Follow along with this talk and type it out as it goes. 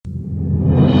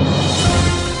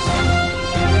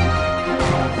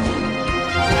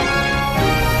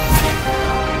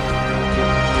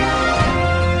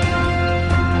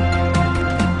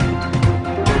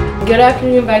Good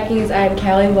afternoon, Vikings. I am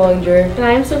Callie Bollinger. And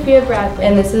I am Sophia Bradley.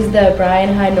 And this is the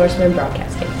Bryan High Norseman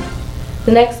Broadcasting.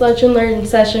 The next Lunch and Learn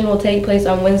session will take place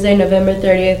on Wednesday, November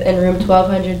 30th in room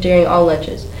 1200 during all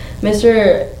lunches.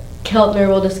 Mr. Keltner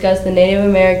will discuss the Native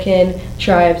American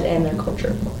tribes and their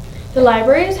culture. The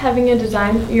library is having a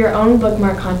Design Your Own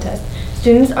Bookmark contest.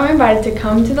 Students are invited to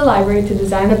come to the library to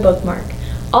design a bookmark.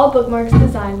 All bookmarks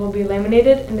designed will be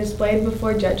laminated and displayed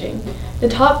before judging. The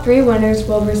top 3 winners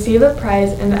will receive a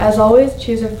prize and, as always,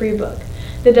 choose a free book.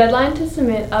 The deadline to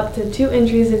submit up to 2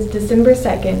 entries is December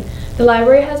 2nd. The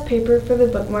library has paper for the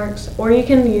bookmarks, or you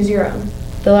can use your own.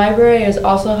 The library is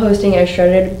also hosting a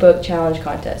shredded book challenge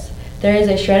contest. There is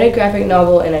a shredded graphic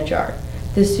novel in a jar.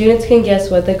 The students can guess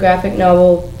what the graphic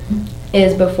novel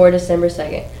is before December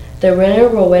 2nd. The winner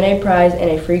will win a prize and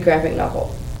a free graphic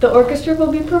novel. The orchestra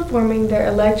will be performing their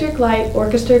Electric Light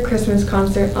Orchestra Christmas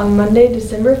concert on Monday,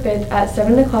 December 5th at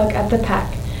 7 o'clock at the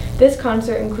PAC. This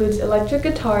concert includes electric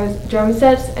guitars, drum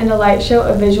sets, and a light show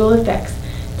of visual effects.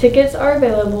 Tickets are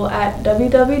available at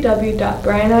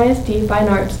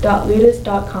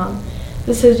www.bryanisdfinearts.ludus.com.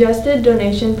 The suggested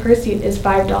donation per seat is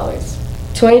 $5.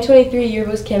 2023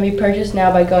 yearbooks can be purchased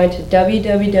now by going to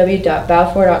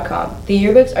www.balfour.com. The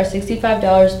yearbooks are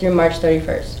 $65 through March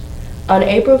 31st. On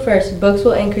April 1st, books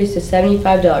will increase to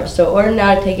 $75, so order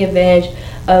now to take advantage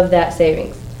of that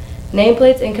savings.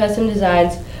 Nameplates and custom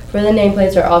designs for the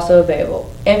nameplates are also available.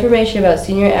 Information about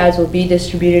senior ads will be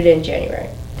distributed in January.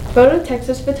 Photo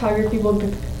Texas Photography will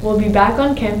be back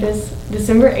on campus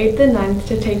December 8th and 9th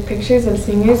to take pictures of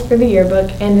seniors for the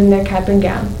yearbook and in their cap and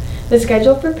gown. The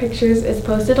schedule for pictures is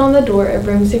posted on the door of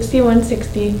room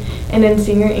 6160 and in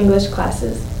senior English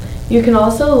classes. You can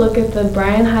also look at the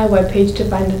Bryan High webpage to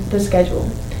find the schedule.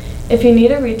 If you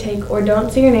need a retake or don't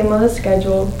see your name on the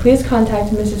schedule, please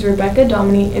contact Mrs. Rebecca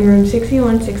Dominy in room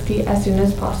 6160 as soon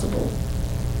as possible.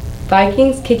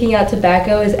 Vikings Kicking Out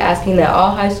Tobacco is asking that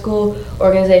all high school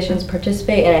organizations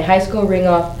participate in a high school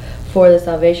ring-off for the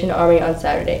Salvation Army on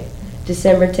Saturday,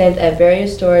 December 10th at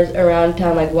various stores around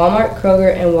town like Walmart,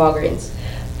 Kroger, and Walgreens.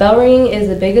 Bell ringing is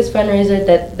the biggest fundraiser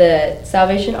that the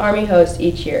Salvation Army hosts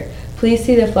each year. Please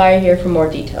see the flyer here for more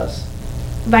details.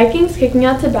 Vikings Kicking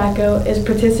Out Tobacco is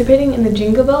participating in the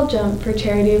Jingle Bell Jump for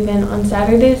charity event on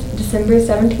Saturday, December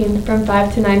 17th from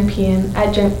 5 to 9 p.m.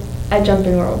 at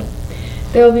Jumping World.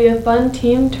 There will be a fun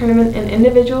team tournament and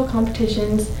individual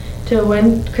competitions to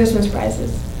win Christmas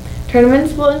prizes.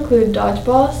 Tournaments will include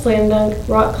dodgeball, slam dunk,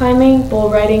 rock climbing, bull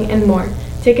riding, and more.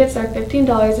 Tickets are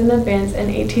 $15 in advance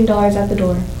and $18 at the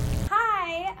door.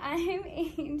 Hi, I'm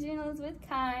Angel Elizabeth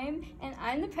Kime, and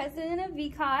I'm the president of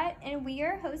VCOT, and we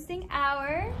are hosting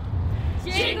our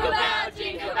Jingle Bell,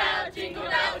 Jingle Bell, Jingle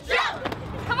Bell Jump!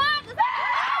 Come on, let's go!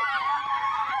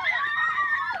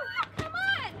 Come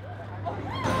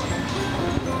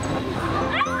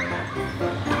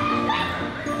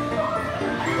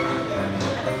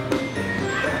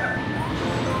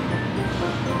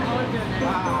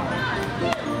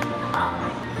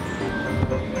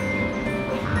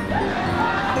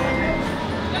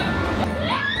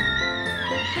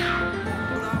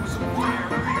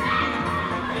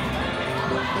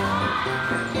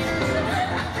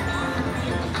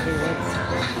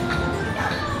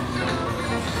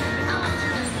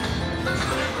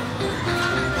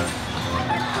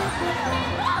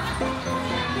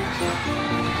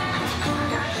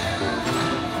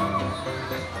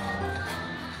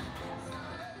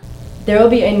There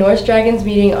will be a Norse Dragons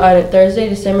meeting on Thursday,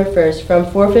 December 1st from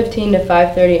 4:15 to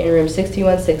 5:30 in room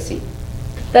 6160.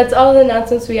 That's all the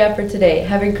announcements we have for today.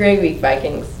 Have a great week,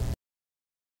 Vikings.